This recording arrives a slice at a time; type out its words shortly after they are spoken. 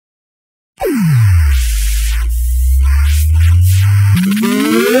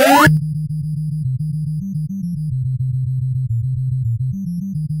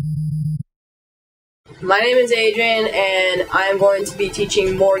My name is Adrian, and I'm going to be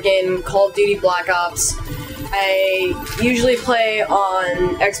teaching Morgan Call of Duty Black Ops. I usually play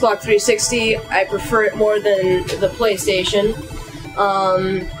on Xbox 360. I prefer it more than the PlayStation.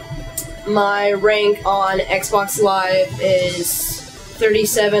 My rank on Xbox Live is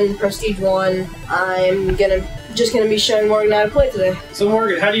 37, Prestige 1. I'm just gonna be showing Morgan how to play today. So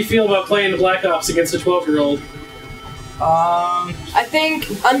Morgan, how do you feel about playing the Black Ops against a 12-year-old? I think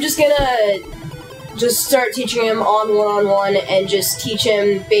I'm just gonna start teaching him on one-on-one and just teach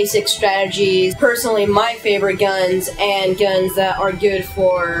him basic strategies. Personally, my favorite guns and guns that are good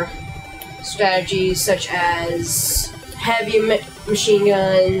for strategies such as heavy machine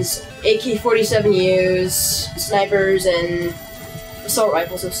guns, AK-47Us, snipers, and assault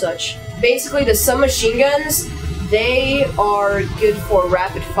rifles and such. Basically, the submachine guns, they are good for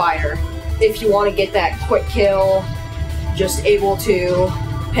rapid fire. If you want to get that quick kill, just able to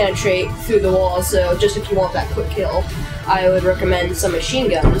penetrate through the wall, so just if you want that quick kill, I would recommend some machine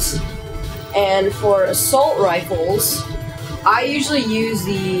guns. And for assault rifles, I usually use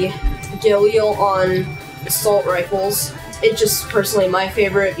the Galil on assault rifles. It's just personally my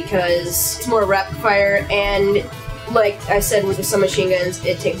favorite because it's more rapid fire, and like I said with the submachine guns,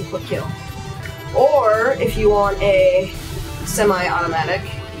 it takes a quick kill. Or if you want a semi-automatic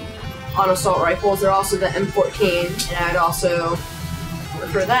on assault rifles, they're also the M14, and I'd also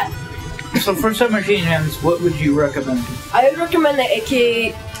prefer that. So for submachine guns, what would you recommend? I would recommend the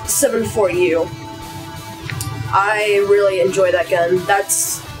AK-74U. I really enjoy that gun.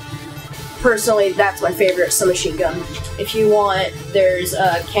 Personally, that's my favorite submachine gun. If you want, there's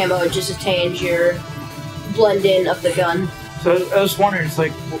a camo just to change your blend-in of the gun. So I was wondering, it's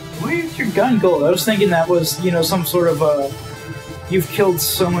like, where's your gun gold? I was thinking that was, you know, some sort of you've killed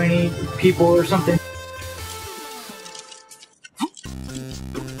so many people or something.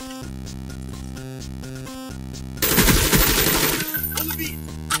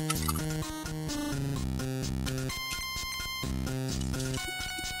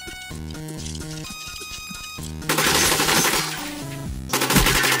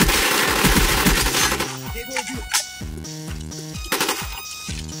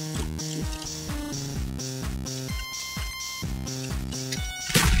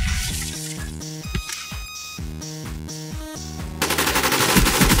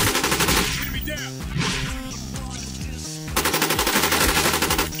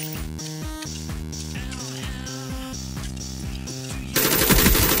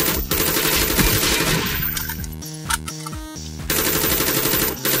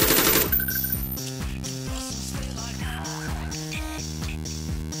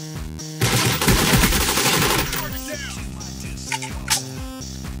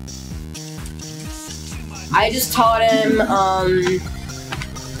 I just taught him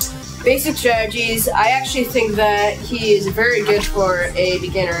basic strategies. I actually think that he is very good for a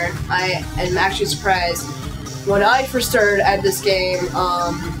beginner. I am actually surprised. When I first started at this game,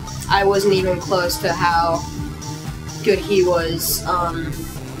 I wasn't even close to how good he was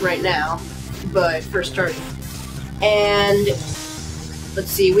right now, but first starting. And let's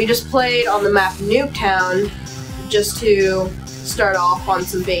see, we just played on the map Nuketown just to start off on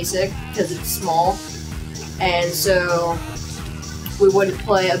some basic because it's small. And so we wouldn't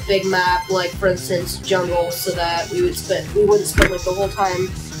play a big map like, for instance, jungle, so that we wouldn't spend like the whole time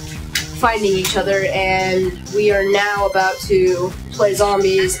finding each other. And we are now about to play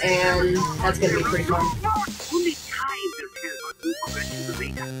zombies, and that's gonna be pretty fun.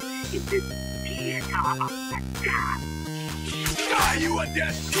 Are you a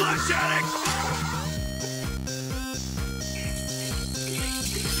dead flesh addict?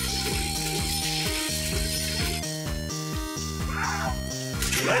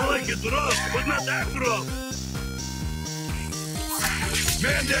 I like it rough, but not that rough.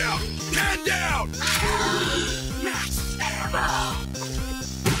 Man down! Man down! Max ammo!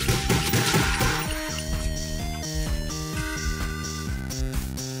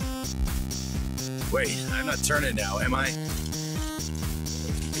 Wait, I'm not turning now, am I?